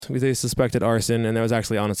They suspected arson, and that was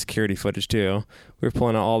actually on a security footage too. We were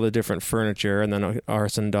pulling out all the different furniture, and then an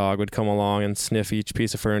arson dog would come along and sniff each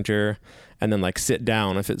piece of furniture, and then like sit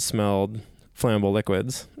down if it smelled flammable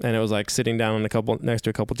liquids. And it was like sitting down next to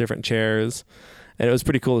a couple different chairs, and it was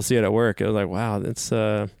pretty cool to see it at work. It was like, wow, it's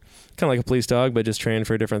kind of like a police dog, but just trained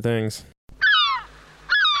for different things.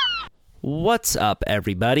 What's up,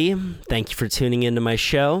 everybody? Thank you for tuning into my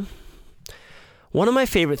show. One of my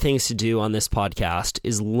favorite things to do on this podcast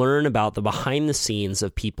is learn about the behind the scenes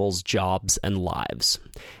of people's jobs and lives.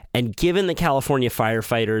 And given that California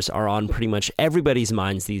firefighters are on pretty much everybody's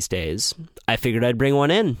minds these days, I figured I'd bring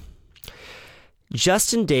one in.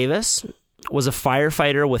 Justin Davis was a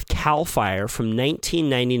firefighter with CAL FIRE from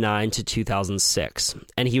 1999 to 2006,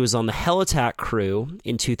 and he was on the Hell Attack crew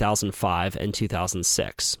in 2005 and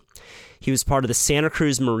 2006. He was part of the Santa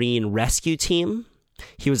Cruz Marine Rescue Team.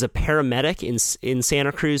 He was a paramedic in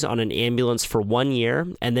Santa Cruz on an ambulance for 1 year,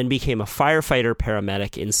 and then became a firefighter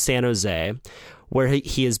paramedic in San Jose, where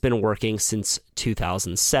he has been working since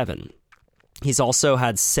 2007. He's also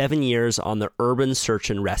had 7 years on the Urban Search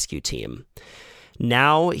and Rescue Team.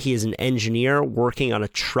 Now he is an engineer working on a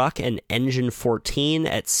truck and engine 14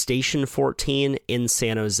 at Station 14 in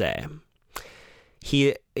San Jose.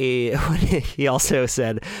 He also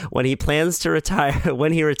said when he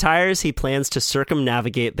retires, he plans to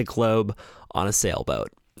circumnavigate the globe on a sailboat.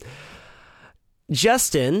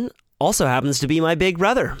 Justin also happens to be my big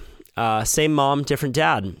brother. Same mom, different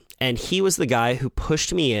dad. And he was the guy who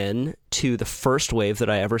pushed me in to the first wave that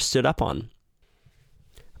I ever stood up on.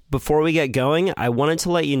 Before we get going, I wanted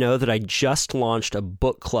to let you know that I just launched a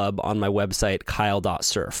book club on my website,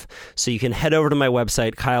 kyle.surf. So you can head over to my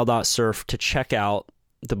website, kyle.surf, to check out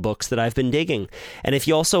the books that I've been digging. And if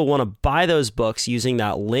you also want to buy those books using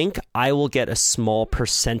that link, I will get a small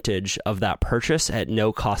percentage of that purchase at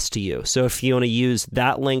no cost to you. So if you want to use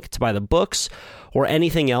that link to buy the books or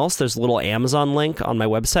anything else, there's a little Amazon link on my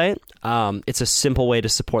website. It's a simple way to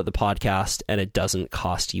support the podcast, and it doesn't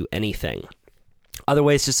cost you anything. Other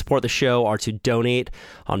ways to support the show are to donate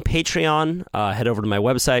on Patreon, head over to my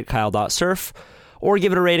website, kyle.surf, or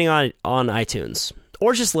give it a rating on iTunes,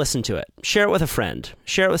 or just listen to it. Share it with a friend.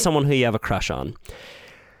 Share it with someone who you have a crush on.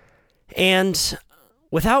 And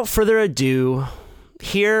without further ado,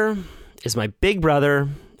 here is my big brother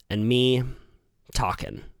and me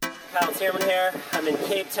talking. Kyle Tierman here. I'm in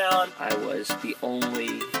Cape Town. I was the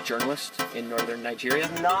only journalist in northern Nigeria.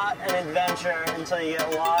 Not an adventure until you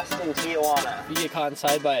get lost in Tijuana. You get caught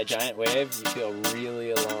inside by a giant wave, you feel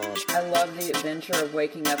really alone. I love the adventure of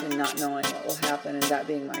waking up and not knowing what will happen and that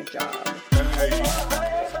being my job.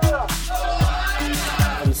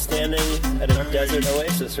 I'm standing at a desert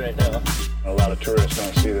oasis right now. A lot of tourists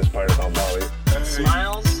don't see this part about Bali.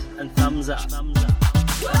 Smiles and thumbs up.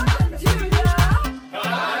 Welcome to the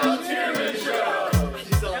Kyle Tierman Show!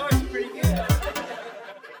 That was pretty good.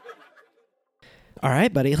 All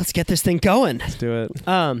right, buddy, let's get this thing going. Let's do it.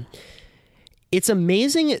 It's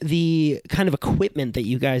amazing the kind of equipment that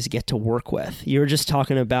you guys get to work with. You were just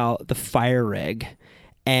talking about the fire rig,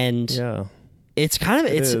 and Yeah. it's kind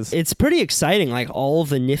of it's pretty exciting. Like all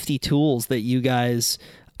the nifty tools that you guys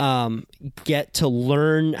get to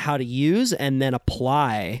learn how to use and then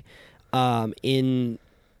apply in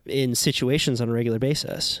situations on a regular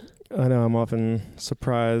basis. I know, I'm often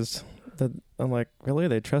surprised that I'm like, really?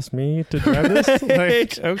 They trust me to drive this?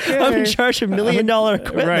 Like, okay. I'm in charge of $1 million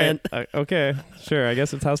equipment. Right. Okay. Sure. I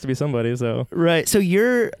guess it has to be somebody. So Right. So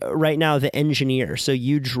you're right now the engineer. So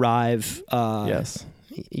you drive. yes,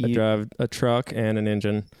 I drive a truck and an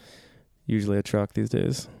engine. Usually a truck these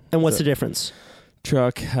days. And what's the difference?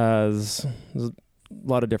 Truck has a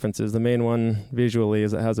lot of differences. The main one visually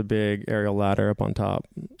is it has a big aerial ladder up on top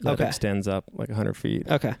that extends up like 100 feet.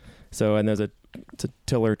 Okay. So, and it's a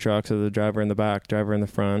tiller truck, so the driver in the back, driver in the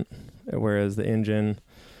front, whereas the engine,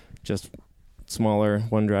 just smaller,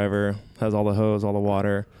 one driver, has all the hose, all the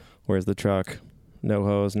water, whereas the truck, no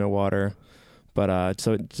hose, no water. But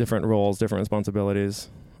so different roles, different responsibilities.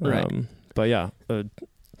 Right. But yeah, a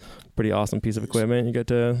pretty awesome piece of equipment. You get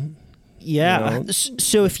to... Yeah. You know.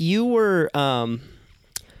 So if you were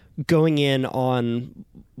going in on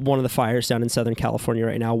one of the fires down in Southern California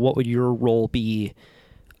right now, what would your role be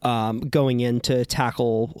going in to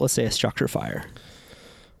tackle, let's say, a structure fire?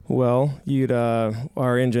 Well,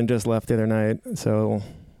 our engine just left the other night, so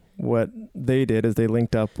what they did is they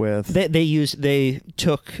linked up with...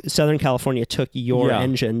 Southern California took your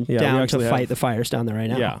engine down to fight the fires down there right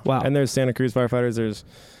now. Yeah. Wow. And there's Santa Cruz firefighters, there's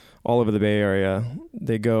all over the Bay Area.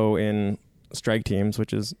 They go in strike teams,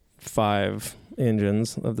 which is 5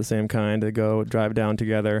 engines of the same kind. They go drive down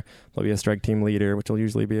together. There'll be a strike team leader, which will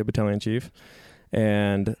usually be a battalion chief.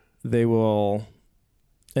 and they will.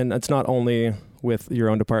 And it's not only with your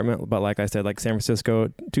own department, but like I said, like San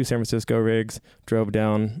Francisco, 2 San Francisco rigs drove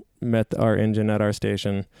down, met our engine at our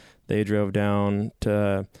station. They drove down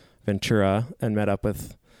to Ventura and met up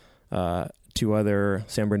with 2 other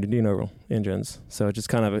San Bernardino engines. So it just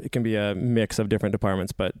kind of, it can be a mix of different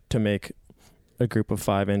departments, but to make a group of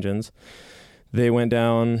 5 engines. They went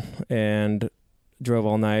down and drove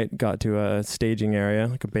all night, got to a staging area,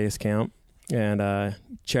 like a base camp, and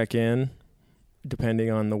check in. Depending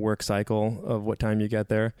on the work cycle of what time you get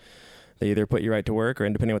there, they either put you right to work, or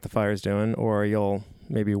depending on what the fire's doing, or you'll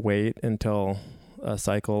maybe wait until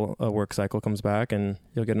a work cycle comes back and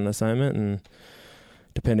you'll get an assignment, and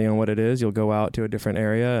depending on what it is, you'll go out to a different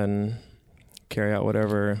area and carry out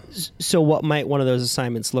whatever. So what might one of those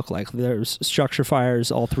assignments look like? There's structure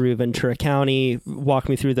fires all through Ventura County. Walk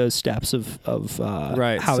me through those steps of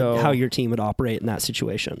how your team would operate in that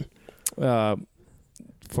situation.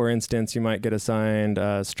 For instance, you might get assigned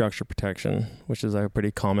structure protection, which is a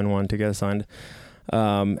pretty common one to get assigned.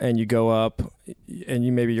 And you go up,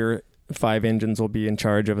 and maybe your 5 engines will be in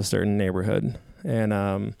charge of a certain neighborhood.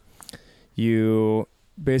 And you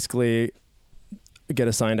basically get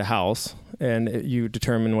assigned a house, and you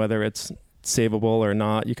determine whether it's savable or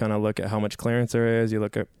not. You kind of look at how much clearance there is. You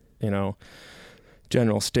look at,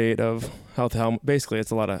 general state of how basically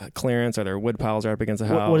it's a lot of clearance. Are there wood piles right up against the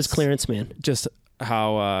house? What does clearance mean? Just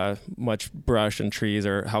how much brush and trees,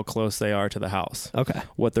 or how close they are to the house. Okay.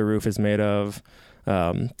 What the roof is made of,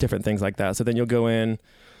 different things like that. So then you'll go in,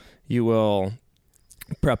 you will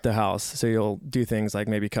prep the house. So you'll do things like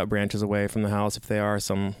maybe cut branches away from the house if they are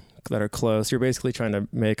some that are close. You're basically trying to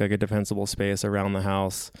make like a defensible space around the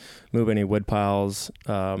house, move any wood piles.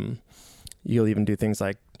 You'll even do things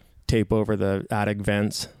like tape over the attic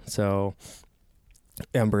vents so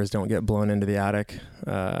embers don't get blown into the attic.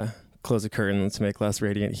 Close the curtains to make less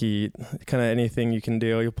radiant heat, kind of anything you can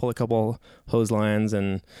do. You'll pull a couple hose lines,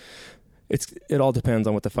 and it all depends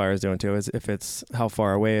on what the fire is doing too, if it's how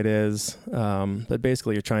far away it is. But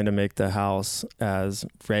basically you're trying to make the house as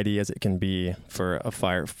ready as it can be for a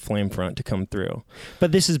flame front to come through.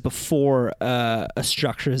 But this is before a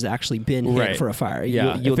structure has actually been hit for a fire.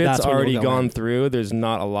 Yeah, if it's already gone through, there's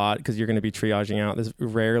not a lot, because you're going to be triaging out.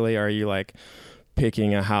 Rarely are you like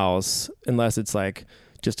picking a house, unless it's like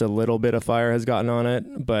just a little bit of fire has gotten on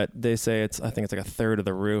it, but they say I think it's like a third of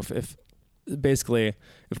the roof. If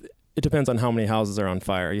it depends on how many houses are on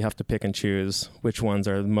fire. You have to pick and choose which ones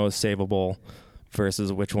are the most savable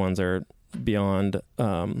versus which ones are beyond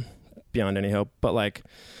any hope. But like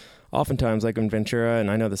oftentimes, like in Ventura,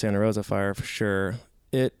 and I know the Santa Rosa fire for sure,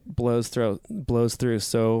 it blows through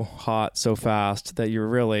so hot, so fast that you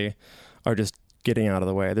really are just getting out of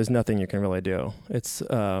the way. There's nothing you can really do. It's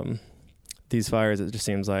these fires, it just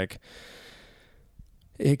seems like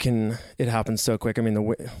it happens so quick. I mean,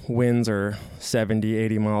 the winds are 70,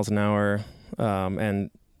 80 miles an hour, and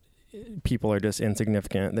people are just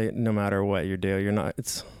insignificant. No matter what you do,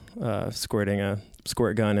 it's squirting a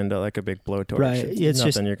squirt gun into like a big blowtorch. Right. It's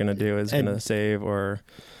nothing you're going to do is going to save or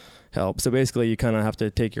help. So basically you kind of have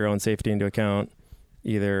to take your own safety into account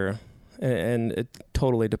and it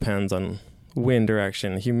totally depends on wind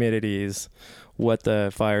direction, humidities, what the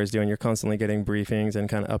fire is doing. You're constantly getting briefings and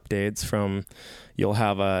kind of updates from, you'll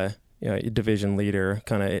have a division leader,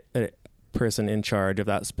 kind of a person in charge of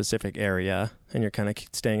that specific area, and you're kind of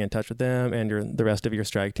staying in touch with them and the rest of your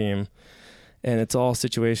strike team. And it's all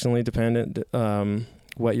situationally dependent,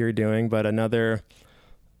 what you're doing. But another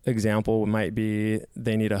example might be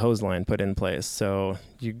they need a hose line put in place. So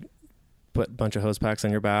you put a bunch of hose packs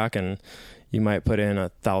on your back, and you might put in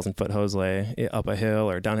 1,000-foot hose lay up a hill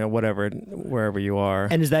or downhill, wherever you are.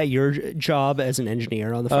 And is that your job as an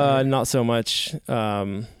engineer on the fire? Not so much.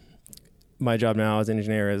 My job now as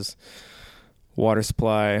engineer is water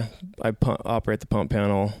supply. I operate the pump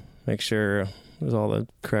panel, make sure there's all the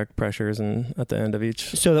correct pressures and at the end of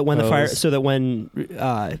each. So that when hose.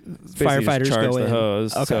 Firefighters charge go the in,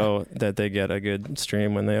 hose, okay, so that they get a good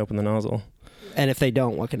stream when they open the nozzle. And if they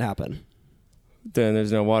don't, what can happen? Then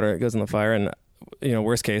there's no water. It goes in the fire, and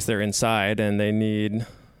worst case, they're inside and they need.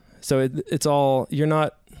 So it's all, you're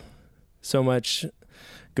not so much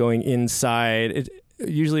going inside.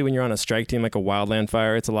 Usually when you're on a strike team, like a wildland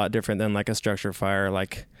fire, it's a lot different than like a structure fire.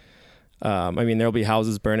 Like, there'll be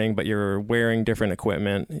houses burning, but you're wearing different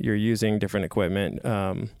equipment. You're using different equipment.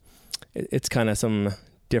 It's kind of some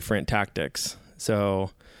different tactics. So,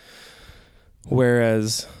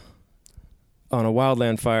 whereas on a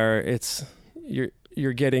wildland fire,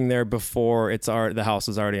 you're getting there before the house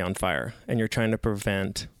is already on fire, and you're trying to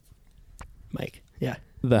prevent Mike. Yeah.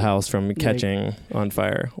 the house from catching on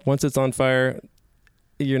fire. Once it's on fire,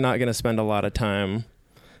 you're not going to spend a lot of time.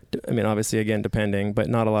 I mean, obviously, again, depending, but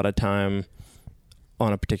not a lot of time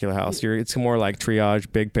on a particular house. It's more like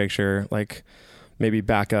triage, big picture, like maybe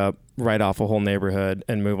back up, write off a whole neighborhood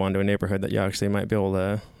and move on to a neighborhood that you actually might be able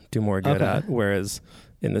to do more good at. Whereas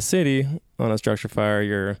in the city, on a structure fire,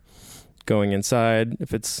 you're going inside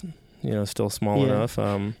if it's still small enough.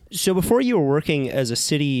 So before you were working as a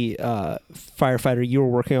city firefighter, you were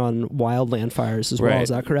working on wildland fires as well. Is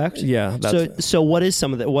that correct? Yeah. So what are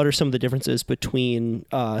some of the differences between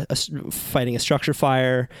fighting a structure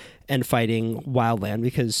fire and fighting wildland?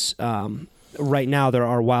 Because right now there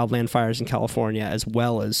are wildland fires in California as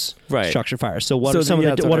well as structure fires. So what are some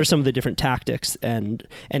of the different tactics and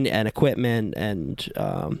equipment and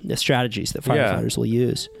strategies that firefighters will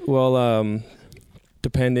use? Well,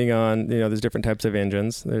 depending on, there's different types of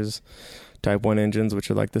engines. There's type 1 engines, which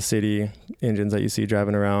are like the city engines that you see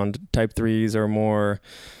driving around. Type 3s are more,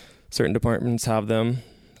 certain departments have them.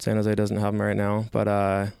 San Jose doesn't have them right now,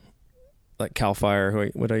 but like Cal Fire,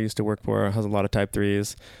 what I used to work for, has a lot of type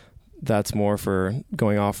 3s. That's more for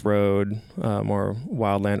going off-road, more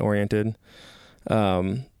wildland oriented.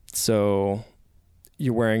 So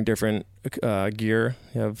you're wearing different gear.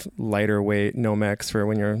 You have lighter weight Nomex for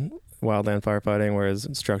when you're wildland firefighting, whereas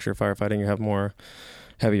structure firefighting, you have more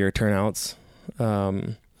heavier turnouts.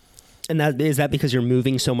 And is that because you're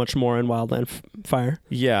moving so much more in wildland fire?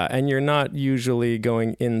 Yeah, and you're not usually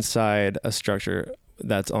going inside a structure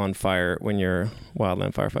that's on fire when you're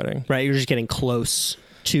wildland firefighting. Right, you're just getting close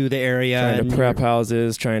to the area. Trying to prep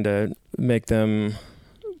houses, trying to make them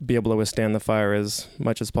be able to withstand the fire as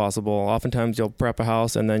much as possible. Oftentimes you'll prep a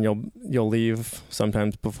house and then you'll leave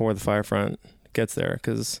sometimes before the fire front gets there,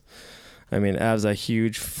 because as a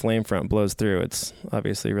huge flame front blows through, it's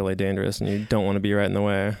obviously really dangerous and you don't want to be right in the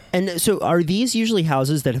way. And so are these usually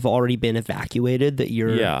houses that have already been evacuated that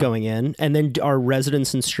you're going in, and then are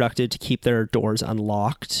residents instructed to keep their doors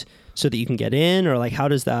unlocked so that you can get in, or like how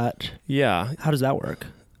does that work?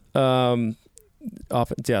 Often,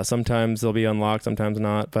 sometimes they'll be unlocked, sometimes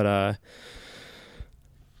not, but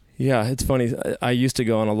yeah, it's funny. I used to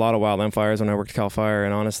go on a lot of wildland fires when I worked at Cal Fire,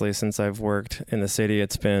 and honestly, since I've worked in the city,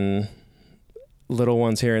 it's been little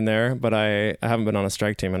ones here and there, but I haven't been on a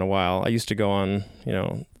strike team in a while. I used to go on,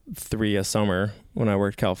 3 a summer when I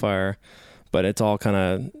worked Cal Fire, but it's all kind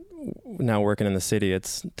of, now working in the city,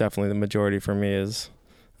 it's definitely the majority for me is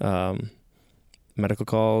medical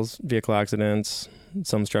calls, vehicle accidents,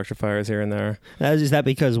 some structure fires here and there. Is that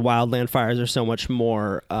because wildland fires are so much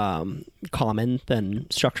more common than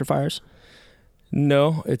structure fires?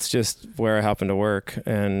 No, it's just where I happen to work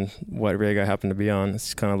and what rig I happen to be on.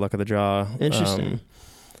 It's kind of luck of the draw. Interesting.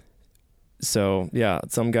 So yeah,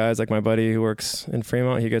 some guys like my buddy who works in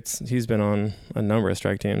Fremont, he's been on a number of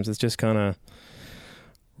strike teams. It's just kind of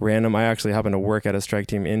random. I actually happen to work at a strike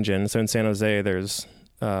team engine. So in San Jose, there's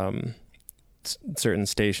certain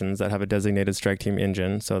stations that have a designated strike team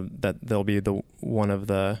engine, so that they'll be one of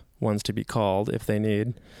the ones to be called if they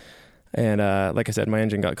need. And like I said, my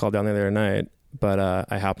engine got called down the other night, but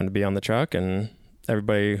I happened to be on the truck, and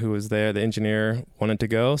everybody who was there, the engineer, wanted to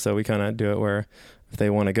go, so we kind of do it where if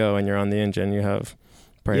they want to go and you're on the engine, you have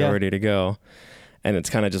priority to go. And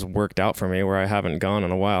it's kind of just worked out for me where I haven't gone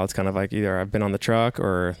in a while. It's kind of like either I've been on the truck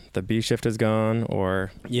or the B shift is gone,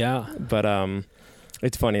 or but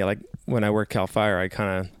it's funny, like when I worked Cal Fire,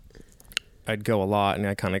 I'd go a lot, and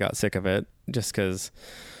I kind of got sick of it just because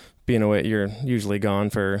being away, you're usually gone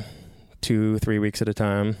for 2-3 weeks at a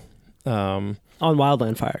time. On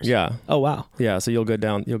wildland fires? Yeah. Oh, wow. Yeah, so you'll go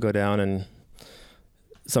down and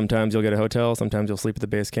sometimes you'll get a hotel, sometimes you'll sleep at the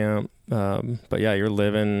base camp. But yeah, you're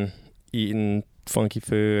living, eating funky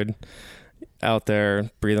food, out there,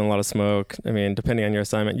 breathing a lot of smoke. Depending on your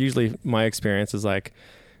assignment, usually my experience is like,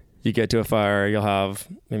 you get to a fire, you'll have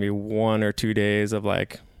maybe 1 or 2 days of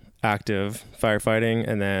like active firefighting,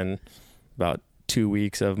 and then about 2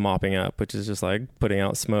 weeks of mopping up, which is just like putting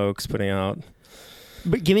out smokes,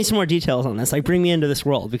 But give me some more details on this. Like, bring me into this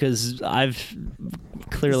world, because I've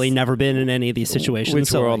clearly never been in any of these situations.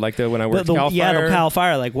 Which world? Like when I worked Cal Fire? Yeah, the Cal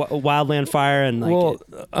Fire, like wildland fire, and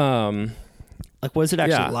like. Like, what is it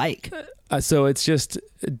actually like? So it's just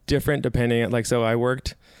different depending. So I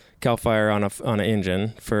worked Cal Fire on an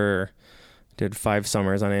engine did 5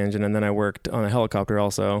 summers on an engine, and then I worked on a helicopter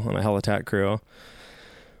also on a heli-tac crew,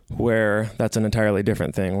 where that's an entirely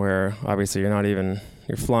different thing, where obviously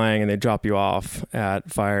you're flying and they drop you off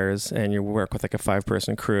at fires, and you work with like a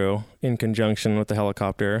 5-person crew in conjunction with the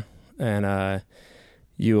helicopter, and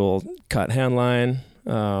you'll cut hand line,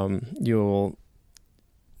 you'll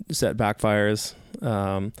set backfires.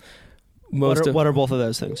 What are both of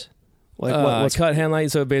those things? What's cut hand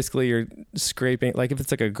light? So basically you're scraping, like if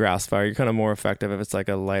it's like a grass fire, you're kind of more effective if it's like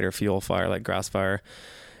a lighter fuel fire, like grass fire.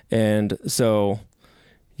 And so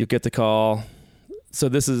you get the call. So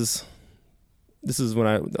this is when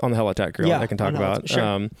on the Helitech grill I can talk about.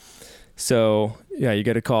 Sure. So yeah, you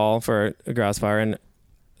get a call for a grass fire, and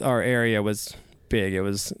our area was big. It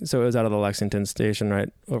was out of the Lexington station, right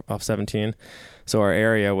off 17. So our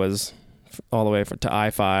area was all the way to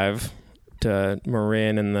I-5 to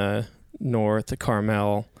Marin in the north, to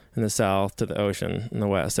Carmel in the south, to the ocean in the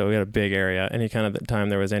west. So we had a big area. Any kind of time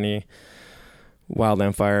there was any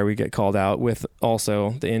wildland fire, we get called out with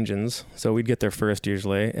also the engines. So we'd get there first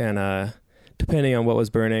usually, and depending on what was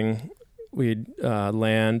burning, we'd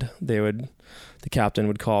land. The captain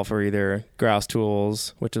would call for either grass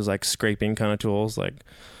tools, which is like scraping kind of tools, like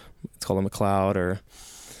it's called a McLeod, or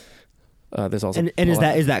there's also and is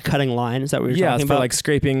that cutting line? Is that what you're talking about? Yeah, like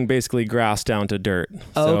scraping basically grass down to dirt.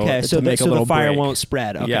 Okay, so the fire break. won't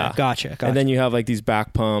spread. Okay, yeah. Gotcha. And then you have like these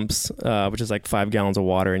back pumps, which is like 5 gallons of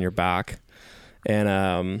water in your back,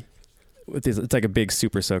 and it's like a big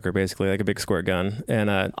super soaker, basically like a big squirt gun, and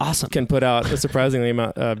awesome. Can put out a surprisingly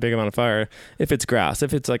big amount of fire if it's grass.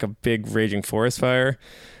 If it's like a big raging forest fire,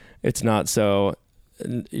 it's not so.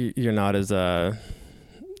 You're not as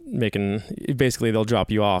basically they'll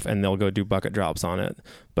drop you off and they'll go do bucket drops on it.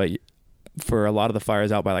 But for a lot of the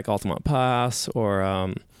fires out by like Altamont Pass or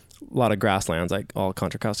a lot of grasslands, like all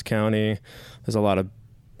Contra Costa County, there's a lot of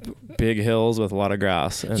big hills with a lot of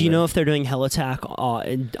grass. Do you know if they're doing helitack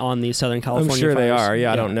on the Southern California I'm sure fires? they are.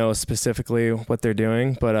 Yeah, I don't know specifically what they're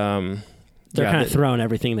doing, but they're kind of throwing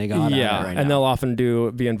everything they got. Yeah, at it right and now. they'll often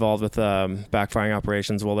be involved with backfiring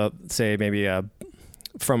operations. Well, they'll say maybe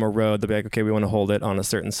from a road, they'll be like, okay, we want to hold it on a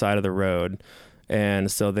certain side of the road,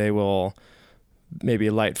 and so they will maybe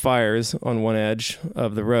light fires on one edge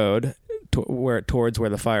of the road towards where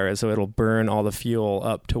the fire is, so it'll burn all the fuel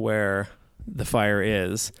up to where the fire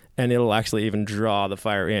is, and it'll actually even draw the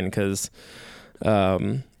fire in, because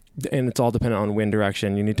and it's all dependent on wind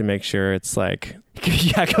direction. You need to make sure it's like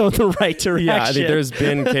go in the right direction. Yeah, I think there's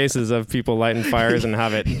been cases of people lighting fires and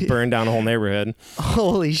have it burn down a whole neighborhood.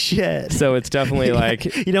 Holy shit. So it's definitely like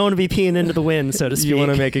you don't want to be peeing into the wind, so to speak. You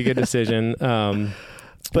want to make a good decision.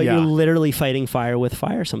 But you're literally fighting fire with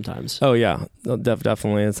fire sometimes. Oh yeah,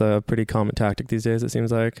 definitely. It's a pretty common tactic these days, it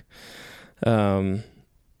seems like.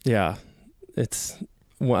 Yeah,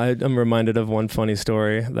 I'm reminded of one funny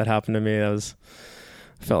story that happened to me. I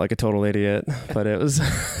felt like a total idiot, but it was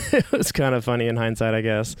kind of funny in hindsight, I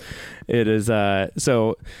guess. It is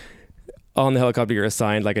so on the helicopter you're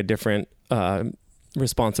assigned like a different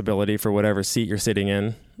responsibility for whatever seat you're sitting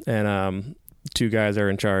in, and 2 guys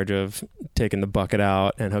are in charge of taking the bucket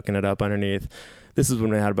out and hooking it up underneath. This is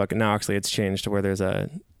when we had a bucket. Now actually it's changed to where there's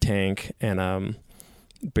a tank and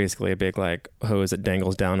basically a big like hose that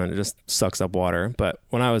dangles down and it just sucks up water. But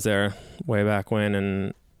when I was there way back when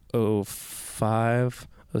in 05,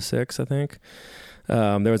 06, I think,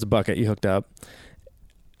 there was a bucket you hooked up.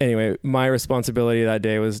 Anyway, my responsibility that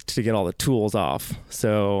day was to get all the tools off.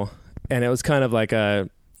 So, and it was kind of like a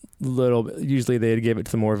little, usually they'd give it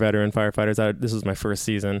to the more veteran firefighters. This was my first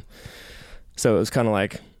season. So it was kind of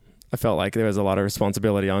like, I felt like there was a lot of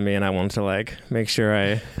responsibility on me and I wanted to like make sure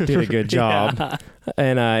I did a good job. Yeah.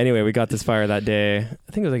 And anyway, we got this fire that day.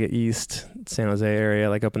 I think it was like an East San Jose area,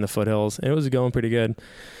 like up in the foothills, and it was going pretty good.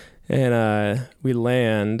 And we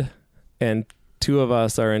land, and 2 of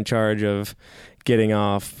us are in charge of taking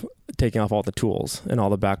off all the tools and all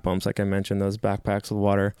the back pumps, like I mentioned, those backpacks with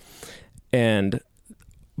water. And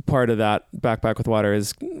part of that backpack with water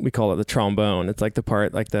is, we call it the trombone. It's like the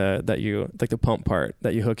part like the pump part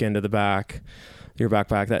that you hook into the back, your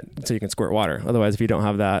backpack, so you can squirt water. Otherwise, if you don't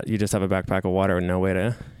have that, you just have a backpack of water with no way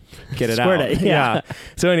to get it out. Yeah.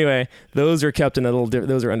 So anyway, those are kept in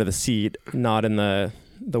those are under the seat, not in the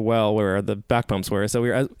well where the back pumps were.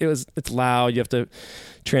 So it's loud. You have to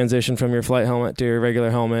transition from your flight helmet to your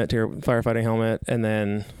regular helmet to your firefighting helmet, and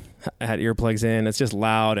then I had earplugs in. It's just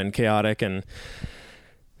loud and chaotic, and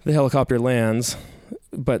the helicopter lands,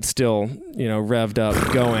 but still, revved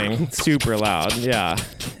up, going super loud. Yeah.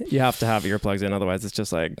 You have to have earplugs in. Otherwise it's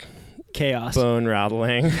just like chaos, bone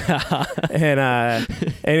rattling. And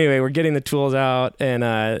anyway, we're getting the tools out,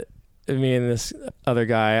 and me and this other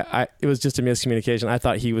guy, it was just a miscommunication. I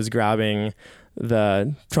thought he was grabbing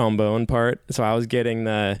the trombone part. So I was getting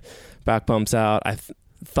the back pumps out. I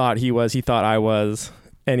thought he thought I was.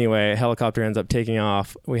 Anyway, helicopter ends up taking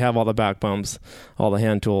off. We have all the back pumps, all the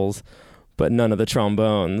hand tools, but none of the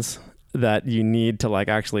trombones that you need to like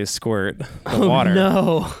actually squirt the water.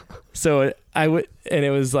 No. So and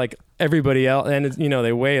it was like everybody else, and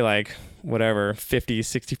they weigh like whatever, 50,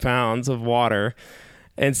 60 pounds of water.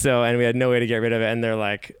 And we had no way to get rid of it. And they're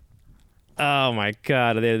like, oh my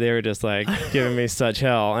God, they were just like giving me such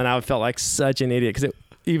hell. And I felt like such an idiot because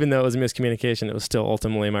even though it was miscommunication, it was still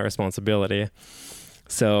ultimately my responsibility.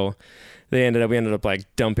 So we ended up like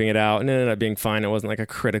dumping it out, and it ended up being fine. It wasn't like a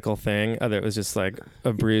critical thing. It was just like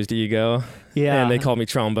a bruised ego. Yeah. And they called me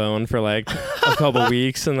trombone for like a couple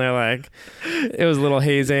weeks, and they're like, it was a little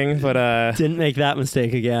hazing, but didn't make that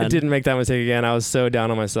mistake again. I didn't make that mistake again. I was so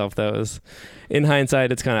down on myself. In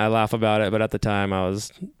hindsight, it's kind of, I laugh about it, but at the time I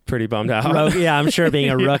was pretty bummed out. Yeah, I'm sure being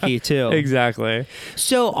a rookie too. Exactly.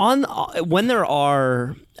 So when there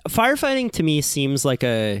are firefighting, to me seems like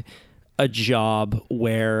a job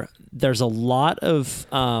where there's a lot of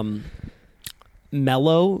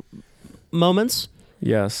mellow moments.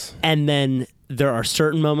 Yes. And then there are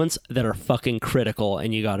certain moments that are fucking critical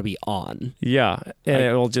and you got to be on. Yeah. And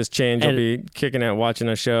it will just change. You'll be kicking it, watching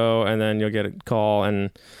a show, and then you'll get a call,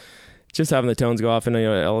 and just having the tones go off, and it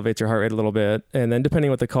elevates your heart rate a little bit. And then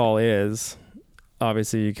depending what the call is,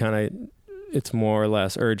 obviously you kind of, it's more or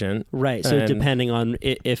less urgent. Right. So depending on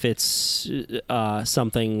if it's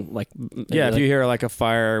something like... Yeah, if you hear like a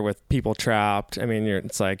fire with people trapped, I mean,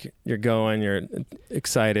 it's like you're going, you're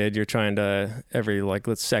excited, you're trying to, every like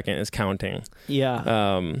second is counting.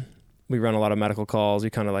 Yeah. We run a lot of medical calls. We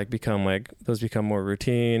kind of like those become more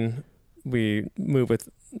routine. We move with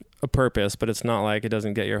a purpose, but it's not like it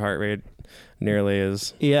doesn't get your heart rate nearly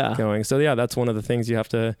as going. So yeah, that's one of the things you have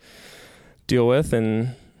to deal with.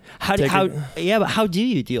 And but how do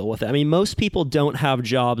you deal with it? I mean, most people don't have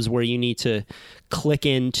jobs where you need to click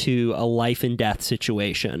into a life and death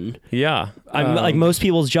situation. Yeah. Like most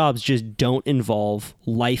people's jobs just don't involve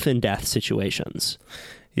life and death situations.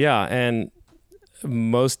 Yeah. And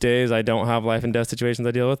most days I don't have life and death situations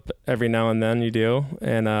I deal with, but every now and then you do.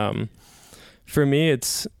 And for me,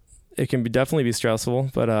 it can definitely be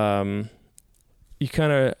stressful, but you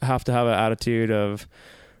kind of have to have an attitude of,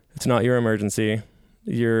 it's not your emergency.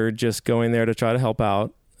 You're just going there to try to help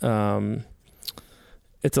out.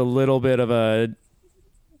 It's a little bit of a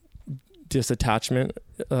disattachment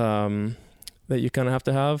that you kind of have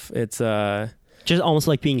to have. It's just almost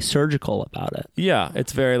like being surgical about it. Yeah,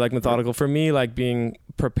 it's very like methodical. For me, like being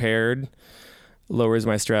prepared lowers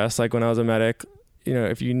my stress. Like when I was a medic,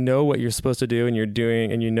 if you know what you're supposed to do and you're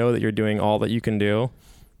doing, and you know that you're doing all that you can do,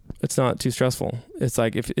 it's not too stressful. It's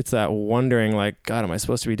like, if it's that wondering, like, God, am I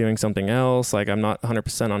supposed to be doing something else? Like, I'm not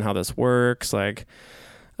 100% on how this works. Like,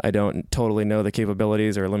 I don't totally know the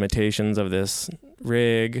capabilities or limitations of this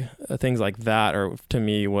rig. Things like that are, to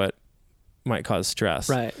me, what might cause stress.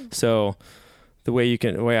 Right. So the way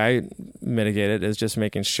I mitigate it is just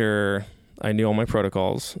making sure I knew all my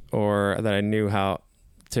protocols, or that I knew how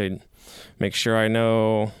to make sure I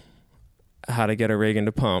know how to get a rig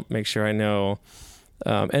into pump, make sure I know.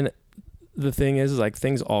 And the thing is like,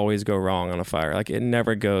 things always go wrong on a fire. Like, it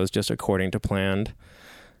never goes just according to planned,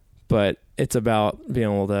 but it's about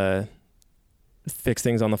being able to fix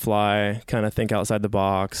things on the fly, kind of think outside the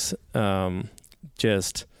box,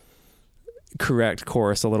 just correct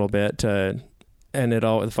course a little bit the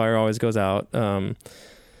fire always goes out.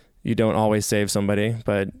 You don't always save somebody,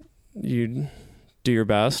 but you do your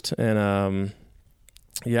best. And,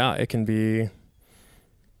 it can be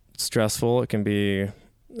stressful. It can be,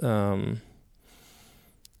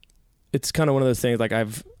 it's kind of one of those things. Like I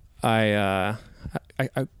have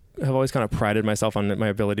always kind of prided myself on my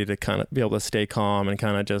ability to kind of be able to stay calm and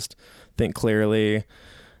kind of just think clearly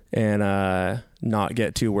and not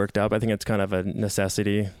get too worked up. I think it's kind of a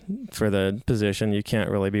necessity for the position. You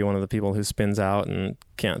can't really be one of the people who spins out and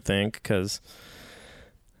can't think, because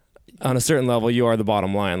on a certain level, you are the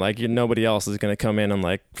bottom line. Like, nobody else is going to come in and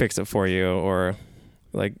like fix it for you, or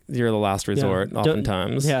like you're the last resort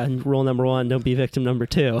oftentimes. And rule number 1, don't be victim number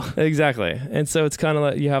 2. Exactly. And so it's kind of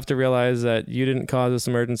like, you have to realize that you didn't cause this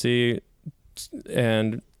emergency,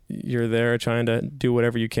 and you're there trying to do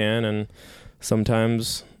whatever you can. And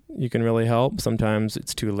sometimes you can really help. Sometimes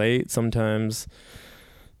it's too late. Sometimes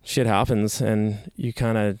shit happens and you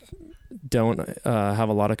kind of don't have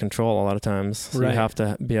a lot of control a lot of times. So you have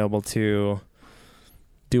to be able to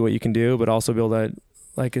do what you can do, but also be able to,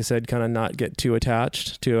 like I said, kind of not get too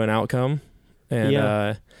attached to an outcome. And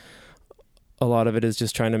a lot of it is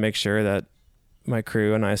just trying to make sure that my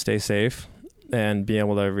crew and I stay safe, and be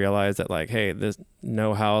able to realize that, like, hey,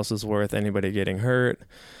 no house is worth anybody getting hurt.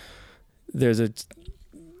 There's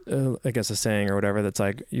I guess a saying or whatever that's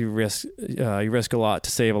like, you risk a lot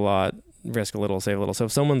to save a lot, risk a little, save a little. So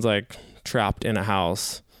if someone's like trapped in a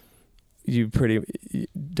house, you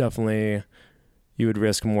would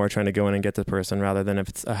risk more trying to go in and get the person, rather than if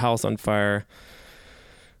it's a house on fire.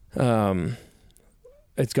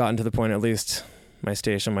 it's gotten to the point, at least my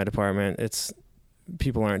station, my department,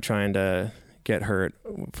 people aren't trying to get hurt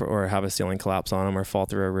or have a ceiling collapse on them or fall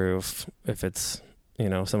through a roof if it's,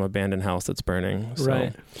 some abandoned house that's burning. So.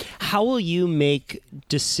 Right. How will you make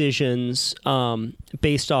decisions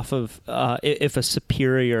based off of if a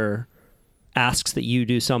superior asks that you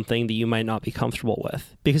do something that you might not be comfortable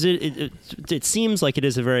with? Because it seems like it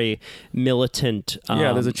is a very militant.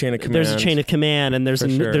 There's a chain of command. There's a chain of command, and there's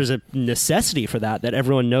a necessity for that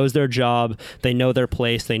everyone knows their job, they know their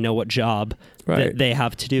place, they know what job that they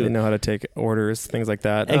have to do. They know how to take orders, things like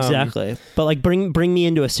that. Exactly. But like bring me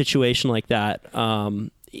into a situation like that.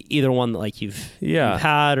 Either one that like you've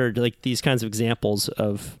had, or like these kinds of examples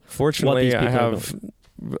of. Fortunately,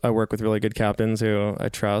 I work with really good captains who I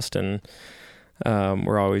trust, and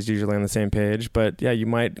we're always usually on the same page. But yeah, you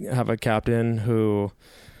might have a captain who,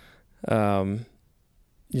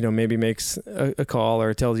 maybe makes a call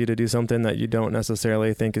or tells you to do something that you don't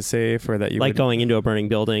necessarily think is safe, or that you like going into a burning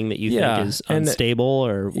building that you think is unstable,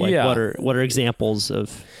 or like what are examples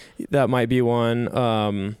of that? Might be one,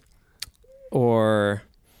 or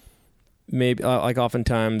maybe like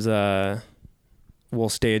oftentimes we'll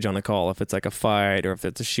stage on a call if it's like a fight or if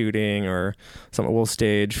it's a shooting or something. We'll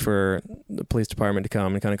stage for the police department to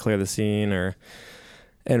come and kind of clear the scene.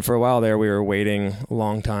 And for a while there, we were waiting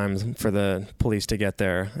long times for the police to get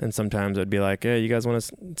there. And sometimes it'd be like, hey, you guys want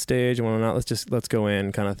to stage? You want to not? Let's go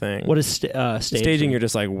in, kind of thing. What is staging? Staging? You're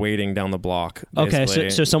just like waiting down the block. Basically. Okay,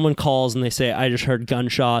 so someone calls and they say, I just heard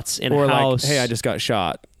gunshots in a house. Like, hey, I just got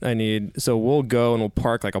shot. So we'll go and we'll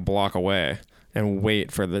park like a block away and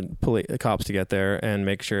wait for the cops to get there and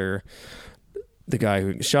make sure the guy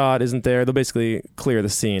who shot isn't there. They'll basically clear the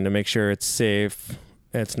scene to make sure it's safe.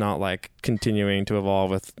 It's not like continuing to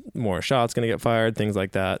evolve with more shots going to get fired, things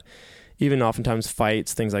like that. Even oftentimes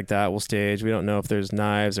fights, things like that, we'll stage. We don't know if there's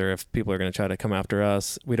knives or if people are going to try to come after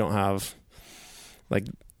us. We don't have,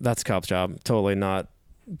 that's a cop's job. Totally not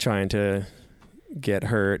trying to get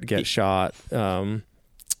hurt, get shot. So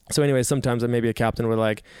anyway, sometimes maybe a captain would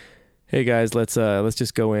like, hey guys, let's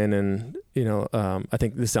just go in and, I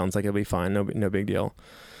think this sounds like it'll be fine. No big deal.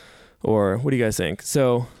 Or what do you guys think?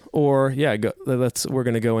 So, or yeah, we're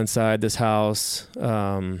going to go inside this house.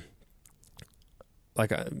 I'm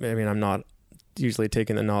not usually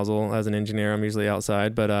taking the nozzle as an engineer. I'm usually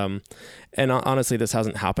outside, but, and honestly, this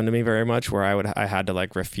hasn't happened to me very much where I had to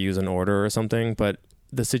like refuse an order or something, but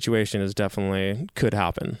the situation is definitely could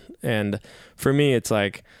happen. And for me, it's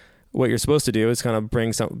like, what you're supposed to do is kind of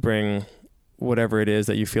bring whatever it is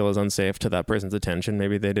that you feel is unsafe to that person's attention.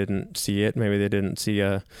 Maybe they didn't see it. Maybe they didn't see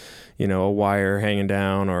a wire hanging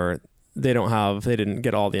down, or they didn't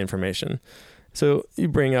get all the information. So you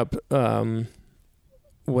bring up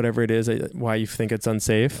whatever it is, why you think it's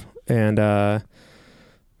unsafe. And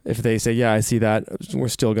if they say, yeah, I see that, we're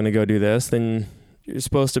still going to go do this, then you're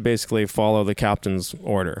supposed to basically follow the captain's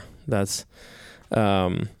order. That's,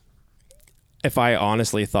 if I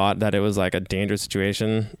honestly thought that it was like a dangerous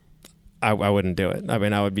situation, I wouldn't do it. I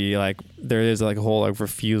mean, I would be like, there is like a whole like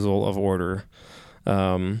refusal of order.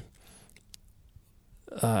 But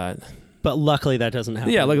luckily that doesn't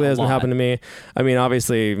happen. Yeah, luckily that doesn't happen to me. I mean,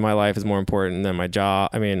 obviously my life is more important than my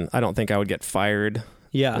job. I mean, I don't think I would get fired.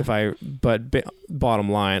 Yeah. But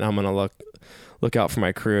bottom line, I'm going to look out for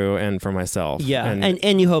my crew and for myself. Yeah,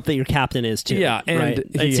 and you hope that your captain is too. Yeah, and right?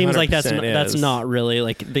 It seems like that's not really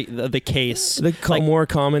like the case. The more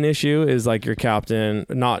common issue is like your captain,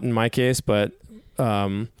 not in my case, but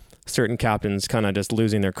certain captains kind of just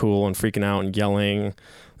losing their cool and freaking out and yelling.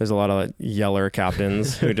 There's a lot of yeller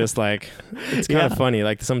captains who just like, it's kind of funny.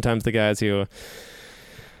 Like sometimes the guys who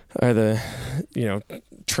are the,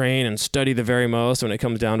 train and study the very most, when it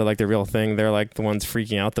comes down to like the real thing, they're like the ones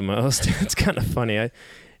freaking out the most. It's kind of funny.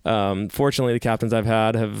 Fortunately, the captains I've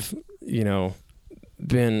had have,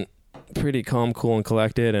 been pretty calm, cool, and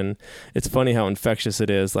collected. And it's funny how infectious it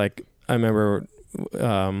is. Like I remember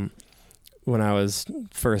when I was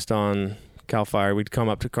first on Cal Fire, we'd come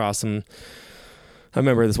up to cross some. I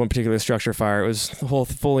remember this one particular structure fire. It was a whole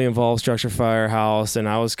fully involved structure fire house, and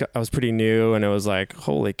I was pretty new, and it was like,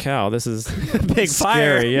 holy cow, this is big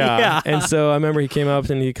scary, fire. Yeah. And so I remember he came up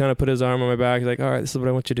and he kind of put his arm on my back. He's like, all right, this is what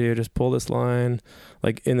I want you to do. Just pull this line,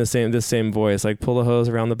 like in this same voice, like pull the hose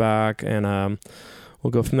around the back, and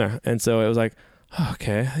we'll go from there. And so it was like,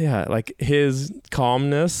 okay, yeah, like his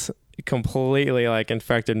calmness completely like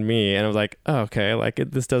infected me, and I was like, oh, okay, like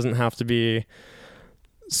this doesn't have to be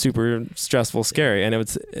super stressful, scary. And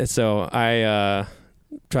so I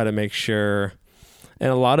try to make sure, and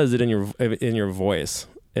a lot is it in your voice.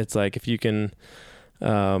 It's like if you can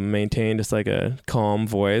maintain just like a calm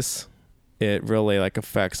voice it really like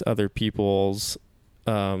affects other people's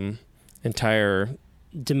entire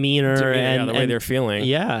demeanor and the way they're feeling.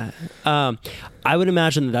 Yeah. I would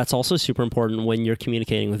imagine that's also super important when you're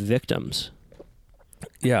communicating with victims.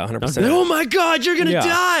 Yeah, 100%. Oh my God, you're gonna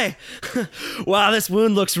die! Wow, this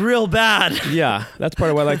wound looks real bad. Yeah, that's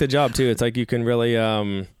part of why I like the job too. It's like you can really,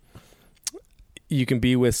 you can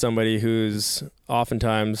be with somebody who's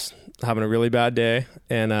oftentimes having a really bad day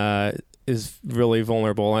and is really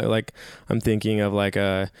vulnerable. Like I'm thinking of like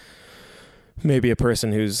maybe a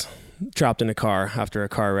person who's trapped in a car after a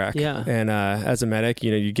car wreck. Yeah. And as a medic,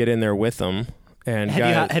 you get in there with them. And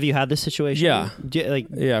have you had this situation? Yeah.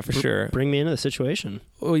 Yeah, for sure. Bring me into the situation.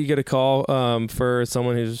 Well, you get a call for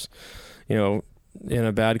someone who's, in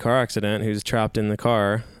a bad car accident, who's trapped in the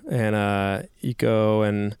car, and you go,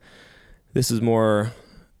 and this is more.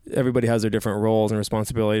 Everybody has their different roles and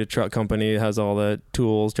responsibility. The truck company has all the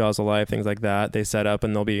tools, jaws of life, things like that. They set up,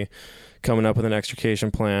 and they'll be coming up with an extrication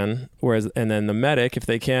plan. And then the medic, if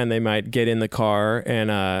they can, they might get in the car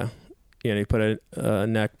and. You put a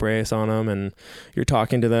neck brace on them and you're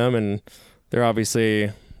talking to them and they're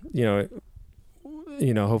obviously,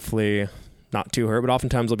 hopefully not too hurt, but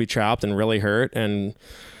oftentimes they'll be trapped and really hurt and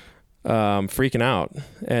freaking out.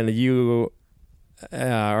 And you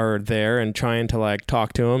are there and trying to like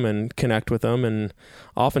talk to them and connect with them and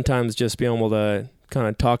oftentimes just being able to kind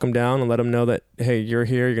of talk them down and let them know that, hey, you're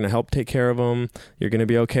here, you're going to help take care of them, you're going to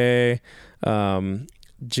be okay.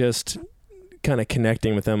 Just kind of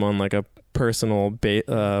connecting with them on like a personal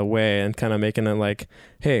way and kind of making it like,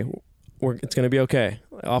 hey, it's going to be okay.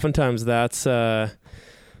 Oftentimes that's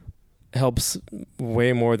helps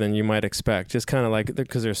way more than you might expect. Just kind of like,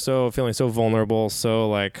 because they're feeling so vulnerable, so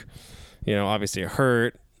like, obviously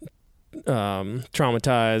hurt,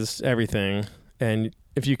 traumatized, everything. And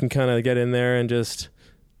if you can kind of get in there and just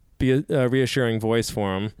be a reassuring voice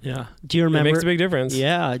for them. Yeah. Do you remember? It makes a big difference.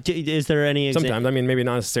 Yeah. Is there any sometimes, I mean, maybe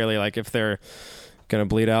not necessarily like if they're going to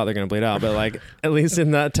bleed out, they're going to bleed out. But like, at least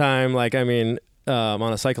in that time, like, I mean,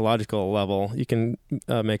 on a psychological level, you can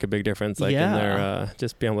make a big difference, like in their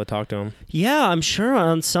just being able to talk to them. Yeah, I'm sure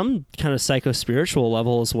on some kind of psycho-spiritual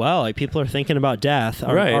level as well. Like people are thinking about death.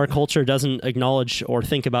 Our culture doesn't acknowledge or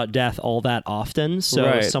think about death all that often.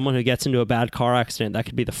 So someone who gets into a bad car accident, that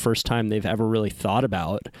could be the first time they've ever really thought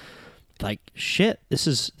about, like, shit,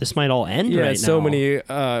 this might all end right now. Yeah, so many,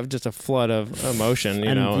 just a flood of emotion,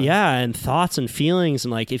 you know? Yeah, and thoughts and feelings.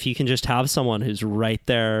 And like, if you can just have someone who's right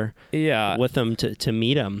there with them to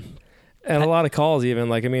meet them. And a lot of calls even,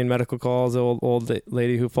 like, I mean, medical calls, the old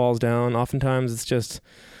lady who falls down. Oftentimes it's just,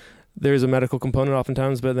 there's a medical component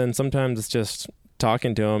oftentimes, but then sometimes it's just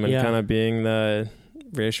talking to them and kind of being the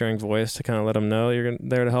reassuring voice to kind of let them know you're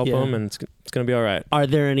there to help them and it's going to be all right. Are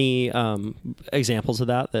there any examples of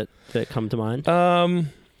that come to mind? I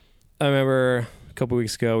remember a couple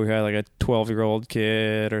weeks ago we had like a 12-year-old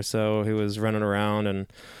kid or so who was running around and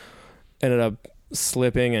ended up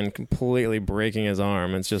slipping and completely breaking his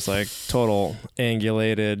arm. It's just like total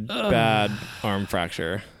angulated bad arm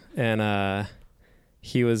fracture. And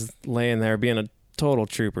he was laying there being a total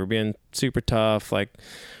trooper, being super tough, like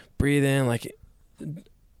breathing, like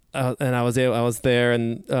and I was there,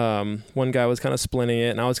 and one guy was kind of splinting it,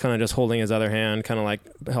 and I was kind of just holding his other hand, kind of like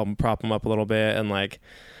help him prop him up a little bit, and like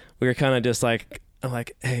we were kind of just like, I'm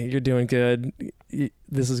like, hey, you're doing good.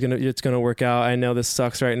 It's gonna work out. I know this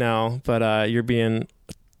sucks right now, but you're being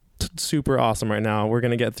super awesome right now. We're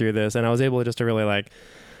gonna get through this. And I was able to really like,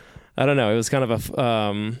 I don't know, it was kind of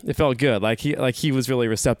it felt good. Like he was really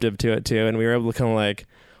receptive to it too, and we were able to kind of like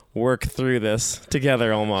work through this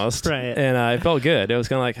together almost. Right. And it felt good. It was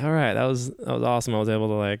kind of like, all right, that was awesome. I was able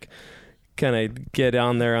to like kind of get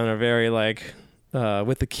on there on a very like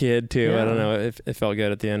with the kid too. Yeah. I don't know. It felt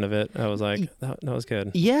good at the end of it. I was like, that was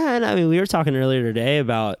good. Yeah. And I mean, we were talking earlier today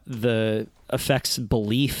about the effects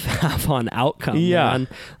belief have on outcome. Yeah. Man.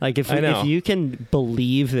 Like if you can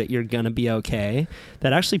believe that you're going to be okay,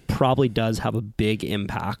 that actually probably does have a big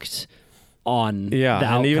impact on the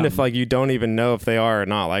outcome. And even if like you don't even know if they are or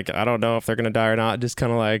not, like I don't know if they're gonna die or not, just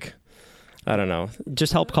kind of like, I don't know,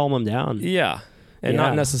 just help calm them down. And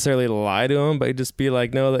not necessarily lie to them, but just be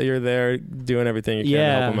like, know that you're there doing everything you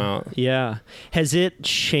can to help them out. Has it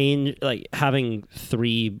changed, like having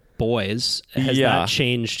 3 boys, has that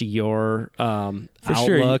changed your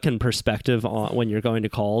outlook and perspective on when you're going to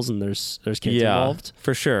calls and there's kids involved?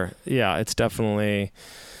 For sure. Yeah, it's definitely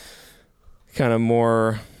kind of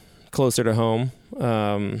more closer to home.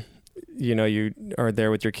 You are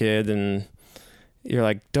there with your kid and you're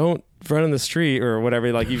like, don't run in the street or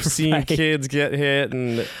whatever. Like you've seen kids get hit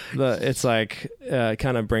and it's like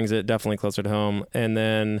kind of brings it definitely closer to home. And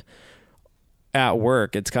then at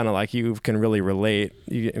work, it's kind of like you can really relate.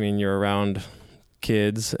 I mean, you're around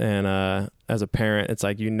kids, and as a parent, it's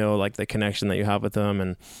like, like the connection that you have with them,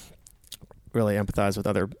 and really empathize with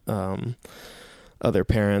other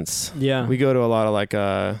parents. Yeah. We go to a lot of like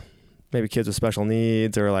maybe kids with special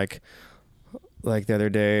needs, or like the other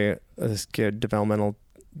day, this kid, developmental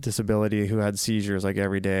disability, who had seizures like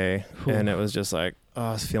every day. And it was just like,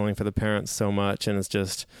 I was feeling for the parents so much. And it's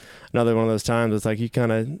just another one of those times, it's like you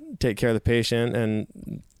kind of take care of the patient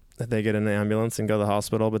and they get in the ambulance and go to the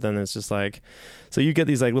hospital, but then it's just like, so you get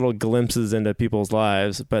these like little glimpses into people's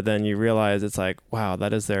lives, but then you realize it's like, wow,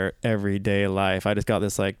 that is their everyday life. I just got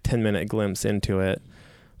this like 10-minute glimpse into it,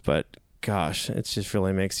 but gosh, it just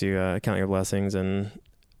really makes you count your blessings and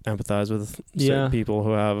empathize with certain people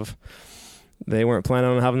who they weren't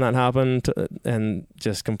planning on having that happen, and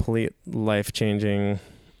just complete life-changing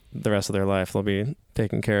the rest of their life. They'll be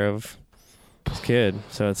taking care of this kid.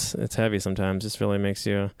 So it's heavy sometimes. It just really makes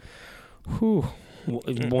you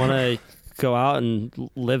want to go out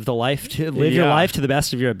and live your life to the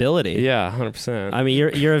best of your ability. Yeah, 100%. I mean,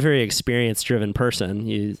 you're a very experience-driven person.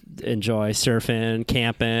 You enjoy surfing,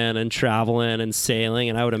 camping, and traveling and sailing,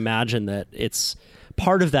 and I would imagine that it's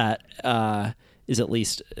part of that is at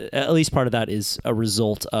least part of that is a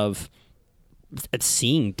result of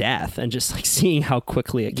seeing death and just like seeing how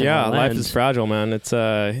quickly it can end. Life is fragile, man. It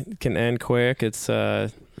can end quick. It's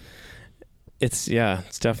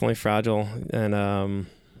definitely fragile, and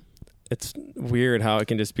it's weird how it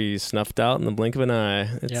can just be snuffed out in the blink of an eye.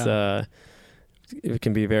 It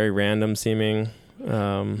can be very random seeming.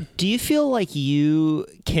 Do you feel like you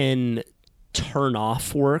can turn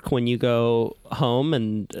off work when you go home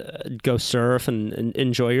and go surf and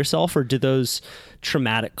enjoy yourself, or do those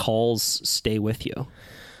traumatic calls stay with you?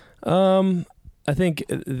 I think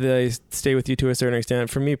they stay with you to a certain extent.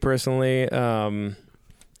 For me personally, it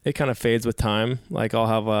kind of fades with time. Like I'll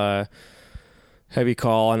have a heavy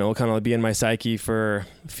call and it will kind of be in my psyche for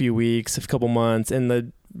a few weeks, a couple months, and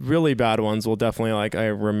the really bad ones will definitely I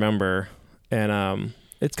remember, and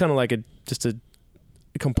it's kind of like just a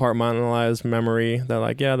compartmentalized memory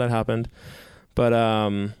that that happened. But I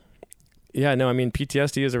mean,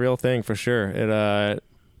 PTSD is a real thing for sure.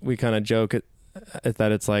 We kind of joke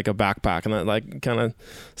that it's like a backpack, and that kind of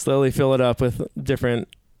slowly fill it up with different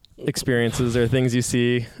experiences or things you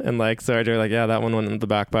see, and that one went in the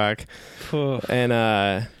backpack.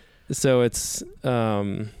 And so it's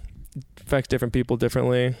affects different people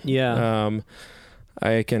differently.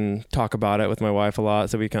 I can talk about it with my wife a lot,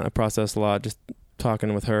 so we kind of process a lot just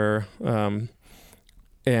talking with her,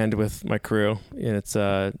 and with my crew. And it's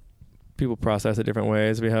people process it different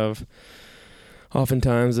ways. We have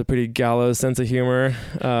oftentimes a pretty gallows sense of humor,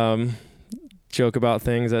 joke about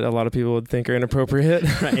things that a lot of people would think are inappropriate,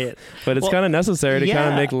 right? But it's kind of necessary to kind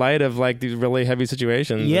of make light of these really heavy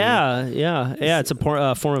situations. It's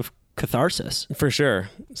a form of catharsis for sure.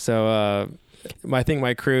 So I think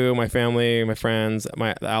my crew, my family, my friends,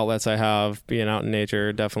 the outlets I have, being out in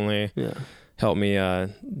nature, definitely help me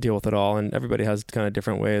deal with it all. And everybody has kind of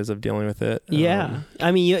different ways of dealing with it.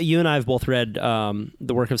 I mean, you and I have both read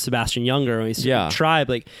the work of Sebastian Junger, and he's Tribe.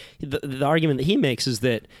 Like the argument that he makes is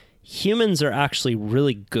that humans are actually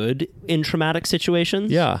really good in traumatic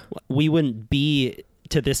situations. We wouldn't be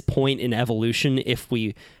to this point in evolution if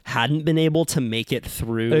we hadn't been able to make it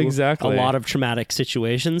through a lot of traumatic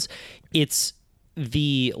situations. It's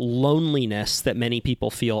the loneliness that many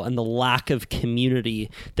people feel and the lack of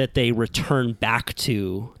community that they return back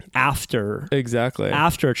to after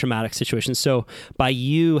a traumatic situation. So by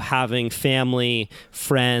you having family,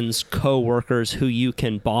 friends, co-workers who you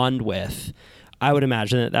can bond with, I would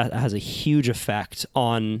imagine that has a huge effect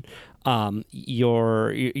on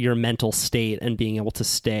your mental state and being able to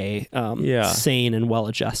stay sane and well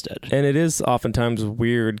adjusted. And it is oftentimes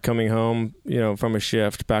weird coming home, from a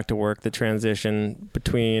shift back to work, the transition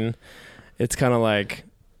between. It is kind of like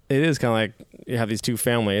you have these two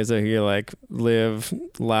families that you live,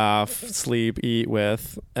 laugh, sleep, eat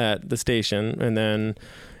with at the station, and then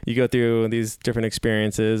you go through these different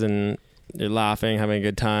experiences and you're laughing, having a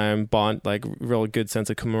good time, bond, real good sense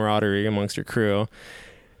of camaraderie amongst your crew.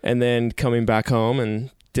 And then coming back home and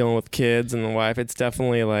dealing with kids and the wife, it's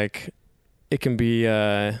definitely it can be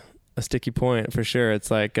a sticky point for sure. It's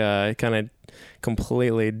kind of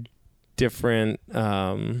completely different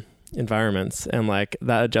environments, and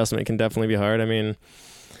that adjustment can definitely be hard. I mean,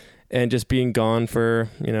 and just being gone for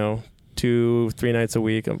 2-3 nights a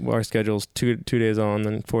week. Our schedule's 2 days on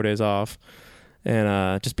and 4 days off,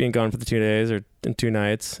 and just being gone for the 2 days or 2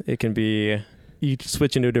 nights, it can be, you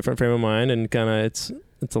switch into a different frame of mind, and kind of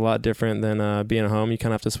it's a lot different than being at home. You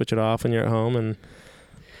kind of have to switch it off when you're at home, and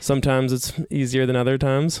sometimes it's easier than other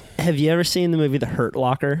times. Have you ever seen the movie The Hurt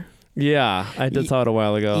Locker? Yeah, I did saw it a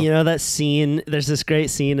while ago. You know that scene? There's this great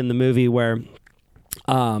scene in the movie where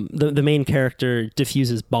the main character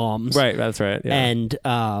diffuses bombs. Right, that's right. Yeah. And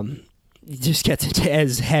just gets into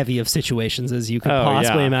as heavy of situations as you could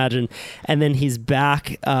possibly imagine. And then he's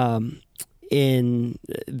back in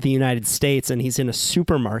the United States, and he's in a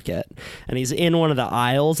supermarket, and he's in one of the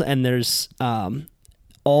aisles, and there's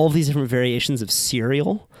all these different variations of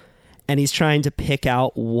cereal. And he's trying to pick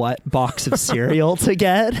out what box of cereal to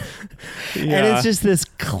get. Yeah. And it's just this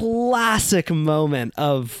classic moment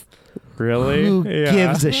of really who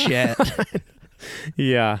gives a shit.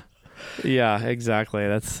 Yeah, exactly.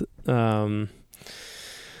 That's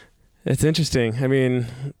it's interesting. I mean,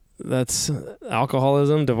 that's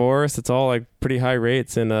alcoholism, divorce. It's all like pretty high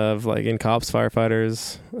rates in cops,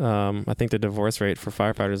 firefighters. I think the divorce rate for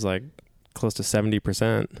firefighters is like close to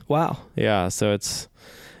 70%. Wow. Yeah, so it's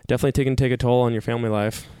definitely take a toll on your family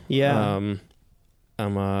life. Yeah.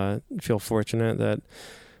 I'm feel fortunate that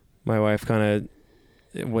my wife kind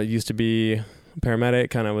of, what used to be a paramedic,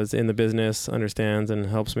 kind of was in the business, understands and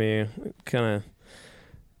helps me, kind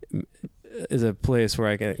of is a place where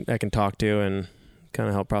I can talk to and kind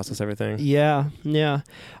of help process everything. Yeah.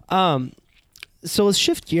 So let's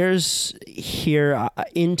shift gears here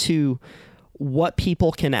into what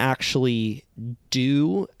people can actually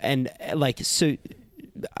do, and so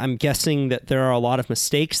I'm guessing that there are a lot of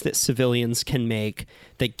mistakes that civilians can make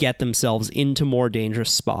that get themselves into more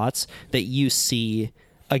dangerous spots that you see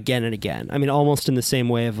again and again. I mean, almost in the same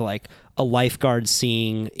way of like a lifeguard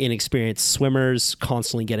seeing inexperienced swimmers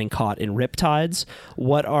constantly getting caught in riptides.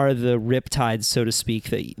 What are the riptides, so to speak,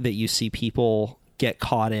 that you see people get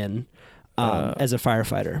caught in as a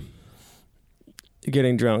firefighter?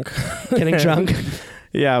 Getting drunk. Getting drunk?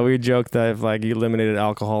 Yeah, we joked that if you eliminated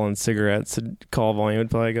alcohol and cigarettes, the call volume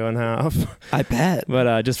would probably go in half. I bet.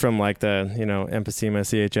 But just from the emphysema,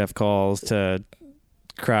 CHF calls to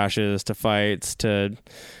crashes to fights to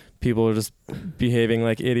people just behaving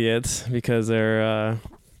like idiots because they're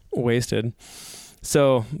wasted.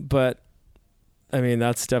 So, but I mean,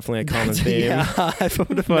 that's definitely a common theme. Yeah, I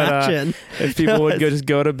would imagine. If people would just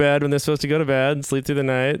go to bed when they're supposed to go to bed and sleep through the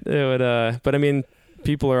night, it would. But I mean,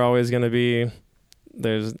 people are always going to be.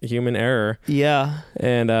 There's human error. Yeah.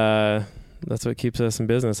 And that's what keeps us in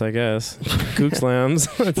business, I guess. Kook slams.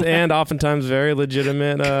 And oftentimes very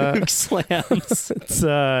legitimate. Kook slams. It's,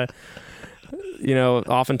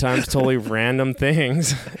 oftentimes totally random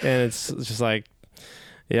things. And it's just like,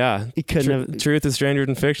 yeah. Truth is stranger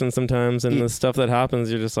than fiction sometimes. And the stuff that happens,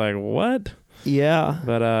 you're just like, what? Yeah.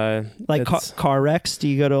 But car wrecks. Do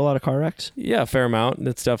you go to a lot of car wrecks? Yeah, a fair amount.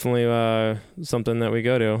 It's definitely something that we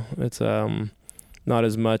go to. It's not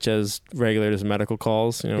as much as regular as medical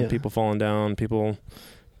calls, people falling down, people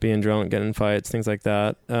being drunk, getting in fights, things like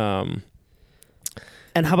that. And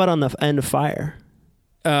how about on the end of fire?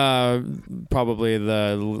 Probably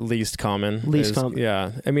the least common.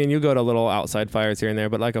 Yeah. I mean, you go to little outside fires here and there,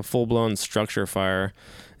 but like a full-blown structure fire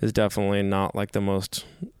is definitely not like the most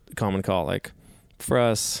common call. Like for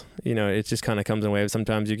us, it just kind of comes in waves.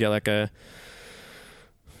 Sometimes you get there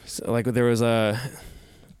was a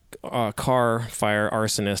car fire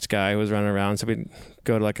arsonist guy who was running around, so we'd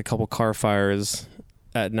go to a couple car fires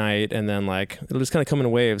at night, and then it'll just kind of come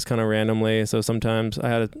in waves kind of randomly. So sometimes I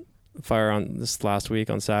had a fire on this last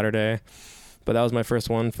week on Saturday, but that was my first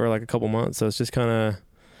one for a couple months, so it's just kind of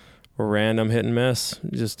random hit and miss,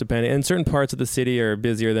 just depending. And certain parts of the city are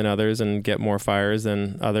busier than others and get more fires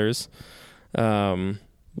than others.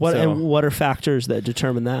 What are factors that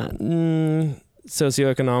determine that?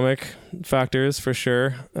 Socioeconomic factors for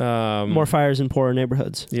sure. More fires in poorer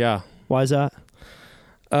neighborhoods. Yeah. Why is that?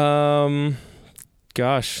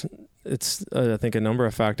 Gosh, it's I think a number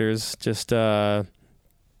of factors. Just bad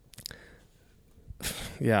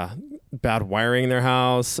wiring in their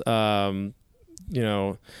house. I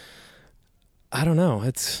don't know.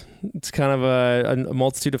 It's kind of a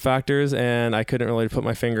multitude of factors, and I couldn't really put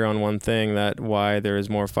my finger on one thing why there is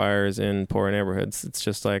more fires in poorer neighborhoods. It's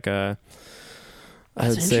just I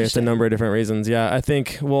would say it's a number of different reasons. Yeah, I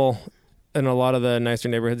think, in a lot of the nicer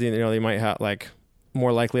neighborhoods, they might have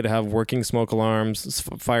more likely to have working smoke alarms,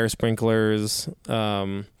 fire sprinklers,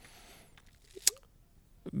 better,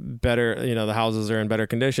 the houses are in better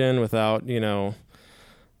condition without,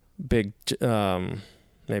 big,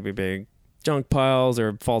 maybe big junk piles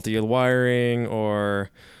or faulty wiring, or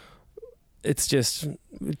it's just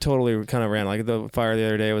totally kind of ran. The fire the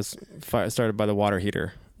other day was started by the water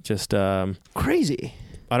heater. Just crazy.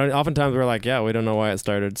 Oftentimes we're like, yeah, we don't know why it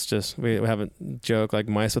started. It's just we have a joke like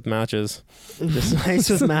mice with matches. Mice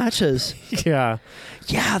with matches. Yeah.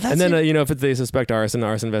 That's and then if they suspect arson, the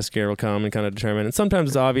arson investigator will come and kind of determine. And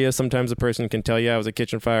sometimes it's obvious. Sometimes a person can tell you, I was a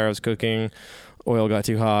kitchen fire, I was cooking, oil got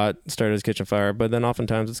too hot, started as kitchen fire. But then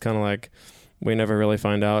oftentimes it's kind of like we never really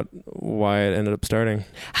find out why it ended up starting.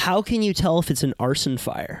 How can you tell if it's an arson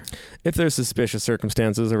fire? If there's suspicious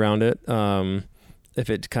circumstances around it, if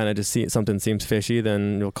it kind of just something seems fishy,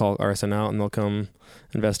 then you'll call arson out and they'll come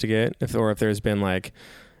investigate. If there's been like,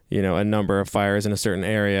 a number of fires in a certain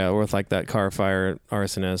area, or with like that car fire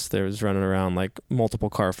arsonist, there was running around like multiple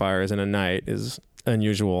car fires in a night is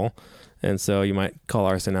unusual. And so you might call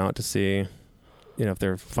arson out to see, if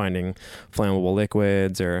they're finding flammable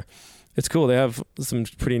liquids. Or it's cool. They have some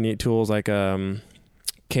pretty neat tools like,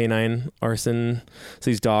 canine arson. So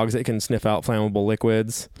these dogs that can sniff out flammable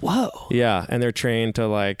liquids. Whoa. Yeah. And they're trained to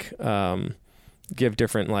like give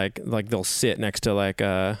different like they'll sit next to like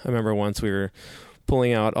I remember once we were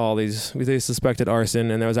pulling out all they suspected arson,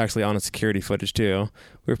 and that was actually on security footage too.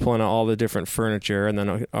 We were pulling out all the different furniture, and then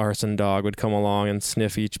an arson dog would come along and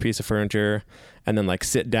sniff each piece of furniture and then like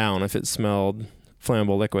sit down if it smelled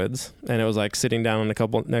flammable liquids. And it was like sitting down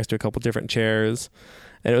next to a couple different chairs.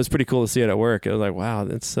 And it was pretty cool to see it at work. It was like, wow,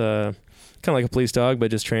 it's kind of like a police dog,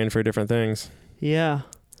 but just trained for different things. Yeah.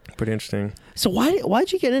 Pretty interesting. So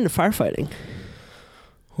why'd you get into firefighting?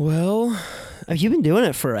 Well, you've been doing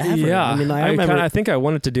it forever. Yeah. I mean, I remember. I think I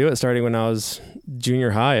wanted to do it starting when I was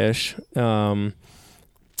junior high-ish. It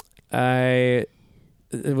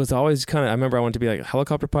was always I remember I wanted to be like a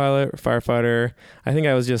helicopter pilot or firefighter. I think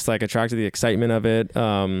I was just like attracted to the excitement of it.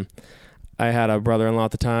 I had a brother-in-law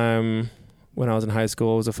at the time when I was in high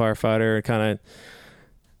school, was a firefighter. It kind of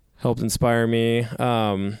helped inspire me.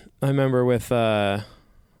 I remember with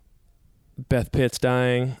Beth Pitts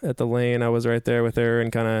dying at the lane, I was right there with her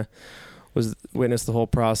and kind of witnessed the whole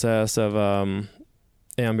process of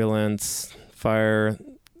ambulance, fire,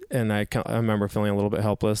 and I remember feeling a little bit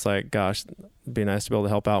helpless, like, gosh, it'd be nice to be able to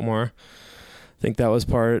help out more. I think that was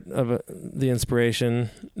part of the inspiration.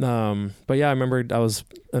 But yeah, I remember I was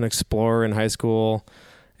an explorer in high school,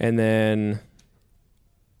 and then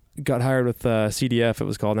got hired with CDF, it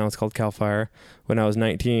was called. Now it's called CAL FIRE. When I was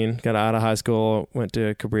 19, got out of high school, went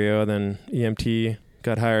to Cabrillo, then EMT,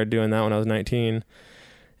 got hired doing that when I was 19.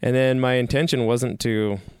 And then my intention wasn't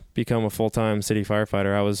to become a full-time city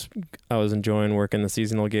firefighter. I was enjoying working the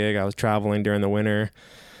seasonal gig. I was traveling during the winter,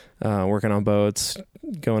 working on boats,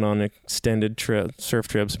 going on extended surf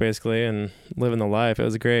trips basically, and living the life. It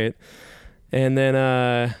was great. And then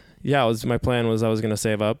my plan was I was going to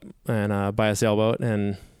save up and buy a sailboat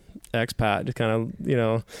and expat to kind of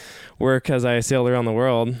work as I sailed around the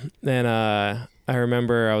world. And I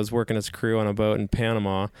remember I was working as a crew on a boat in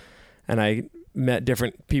Panama, and I met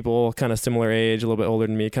different people kind of similar age, a little bit older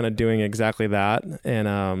than me, kind of doing exactly that.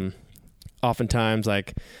 And oftentimes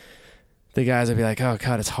like the guys would be like, oh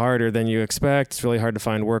God, it's harder than you expect. It's really hard to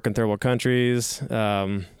find work in third world countries.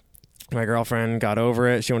 My girlfriend got over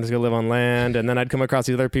it. She wanted to go live on land. And then I'd come across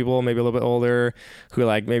these other people, maybe a little bit older, who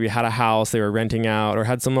like maybe had a house they were renting out or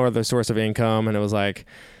had some other source of income. And it was like,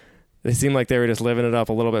 they seemed like they were just living it up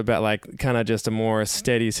a little bit, but like kind of just a more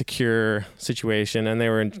steady, secure situation.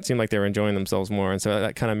 And seemed like they were enjoying themselves more. And so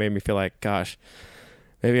that kind of made me feel like, gosh,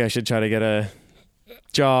 maybe I should try to get a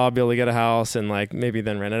job, be able to get a house, and like maybe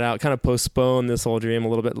then rent it out, kind of postpone this whole dream a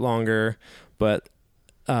little bit longer, but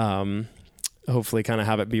hopefully kind of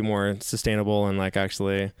have it be more sustainable and like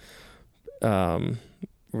actually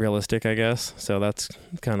realistic, I guess. So that's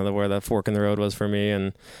kind of where that fork in the road was for me.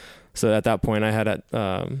 And so at that point I had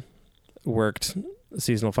worked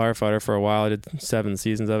seasonal firefighter for a while. I did 7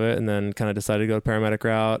 seasons of it, and then kind of decided to go the paramedic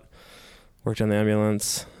route, worked on the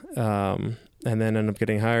ambulance, and then ended up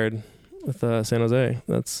getting hired with San Jose.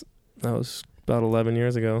 That was about 11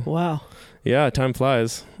 years ago. Wow. Yeah, time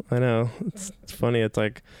flies. I know. It's funny. It's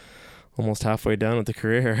like almost halfway done with the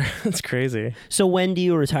career. It's crazy. So when do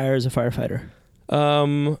you retire as a firefighter?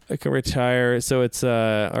 I can retire. So it's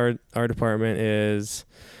our department is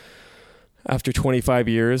after 25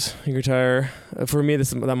 years you retire. For me,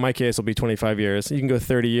 my case will be 25 years. You can go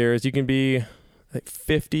 30 years. You can be like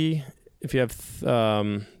 50 if you have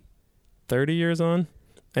 30 years on.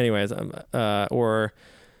 Anyways, or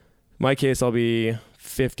my case, I'll be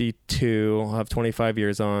 52. I'll have 25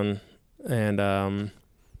 years on, and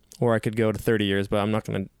or I could go to 30 years, but I'm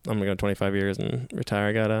gonna go 25 years and retire.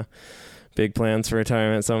 I got big plans for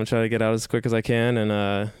retirement, so I'm gonna try to get out as quick as I can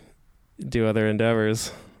and do other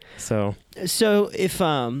endeavors. So if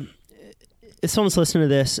if someone's listening to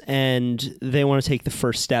this and they want to take the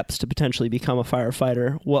first steps to potentially become a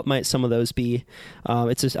firefighter, what might some of those be?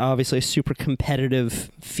 It's obviously a super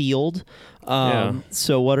competitive field.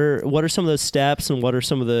 So what are some of those steps, and what are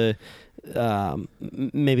some of the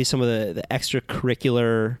maybe some of the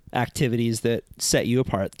extracurricular activities that set you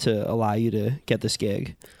apart to allow you to get this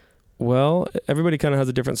gig? Well, everybody kind of has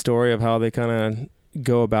a different story of how they kind of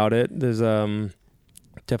go about it. There's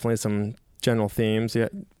definitely some general themes. You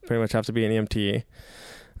pretty much have to be an EMT.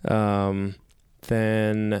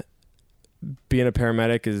 Then being a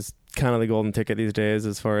paramedic is kind of the golden ticket these days,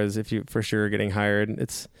 as far as if you for sure getting hired.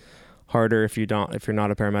 It's harder if you're not a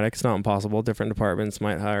paramedic. It's not impossible. Different departments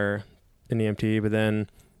might hire an EMT, but then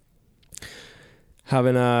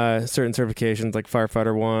having certain certifications like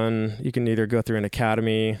Firefighter 1, you can either go through an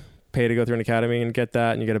academy, pay to go through an academy and get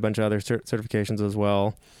that, and you get a bunch of other certifications as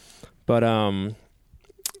well. But I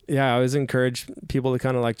always encourage people to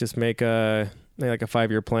kind of like just make a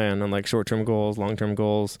 5-year plan on like short-term goals, long-term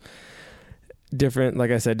goals. Different,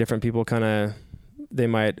 like I said, different people kind of, they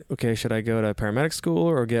might, okay, should I go to paramedic school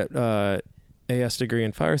or get AS degree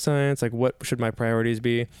in fire science? Like, what should my priorities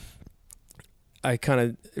be? I kind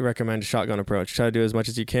of recommend a shotgun approach. Try to do as much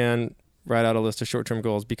as you can. Write out a list of short-term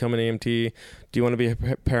goals. Become an EMT. Do you want to be a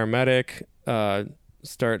paramedic?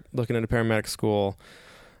 Start looking into paramedic school.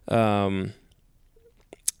 Then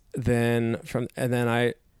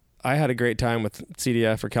I had a great time with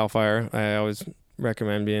CDF or Cal Fire. I always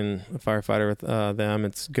recommend being a firefighter with them.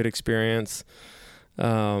 It's a good experience.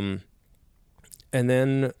 But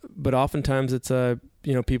oftentimes it's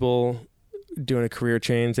people doing a career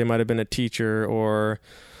change. They might have been a teacher or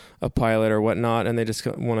a pilot or whatnot, and they just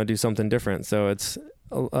want to do something different. So it's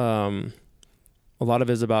a lot of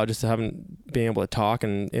it is about just being able to talk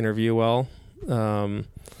and interview well.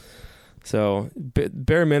 So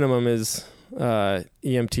bare minimum is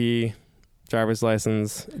EMT, driver's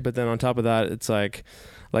license, but then on top of that, it's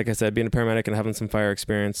like I said, being a paramedic and having some fire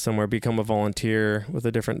experience somewhere, become a volunteer with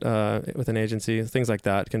a different with an agency, things like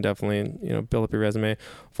that can definitely build up your resume.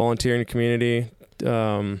 Volunteer in your community.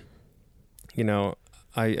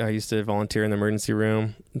 I used to volunteer in the emergency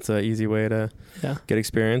room. It's an easy way to get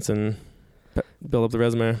experience and build up the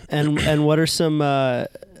resume. And what are some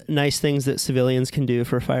nice things that civilians can do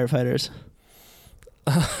for firefighters?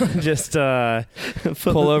 Just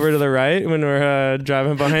pull over to the right when we're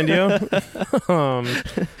driving behind you.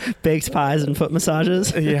 Baked pies and foot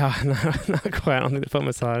massages. Yeah, not quite. I don't think the foot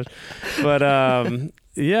massage, but I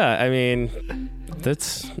mean,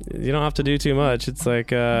 that's, you don't have to do too much. It's like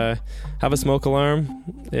have a smoke alarm.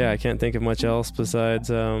 Yeah, I can't think of much else besides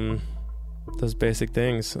those basic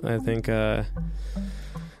things. I think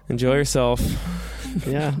enjoy yourself.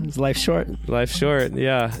 Yeah, it's life's short. Life's short,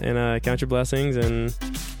 yeah. And count your blessings and,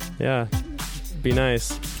 be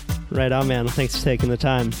nice. Right on, man. Thanks for taking the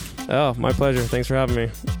time. Oh, my pleasure. Thanks for having me.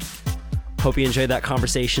 Hope you enjoyed that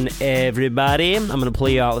conversation, everybody. I'm going to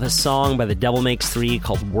play you out with a song by The Devil Makes Three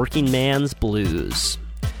called Working Man's Blues.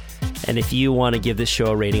 And if you want to give this show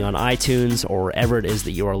a rating on iTunes or wherever it is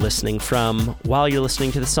that you are listening from while you're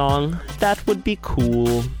listening to the song, that would be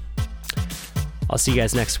cool. I'll see you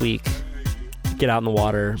guys next week. Get out in the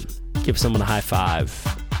water, give someone a high five,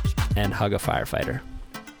 and hug a firefighter.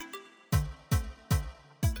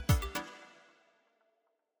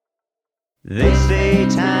 They say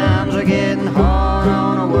times are getting hard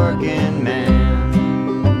on a working man.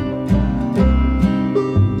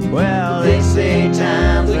 Well, they say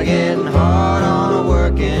times are getting hard on a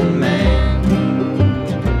working man.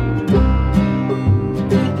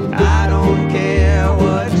 I don't care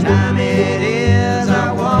what time it is,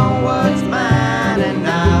 I want what's mine and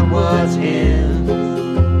not what's his.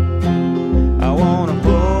 I want to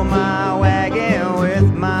pull my wagon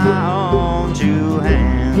with my own two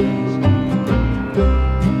hands.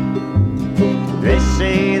 They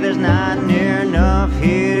say there's not near enough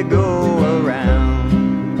here to go around.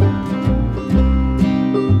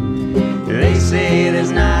 They say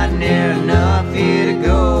there's not near enough here to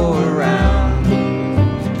go around.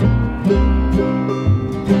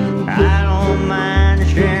 I don't mind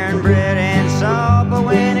sharing bread and salt, but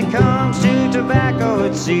when it comes to tobacco,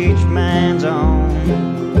 it's each man's own.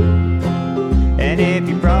 And if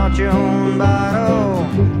you brought your own bottle,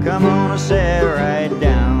 come on and sit right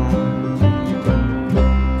down.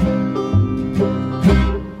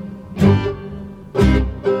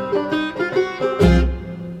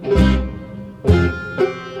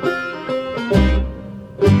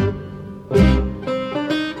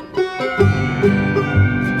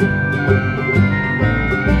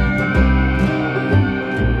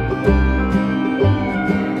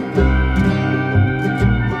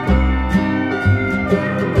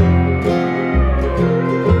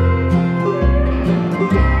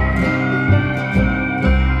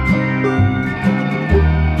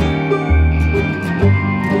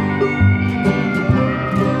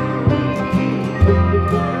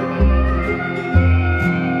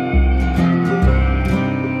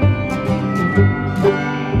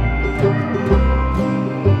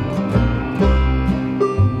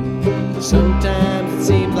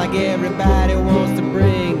 like everybody.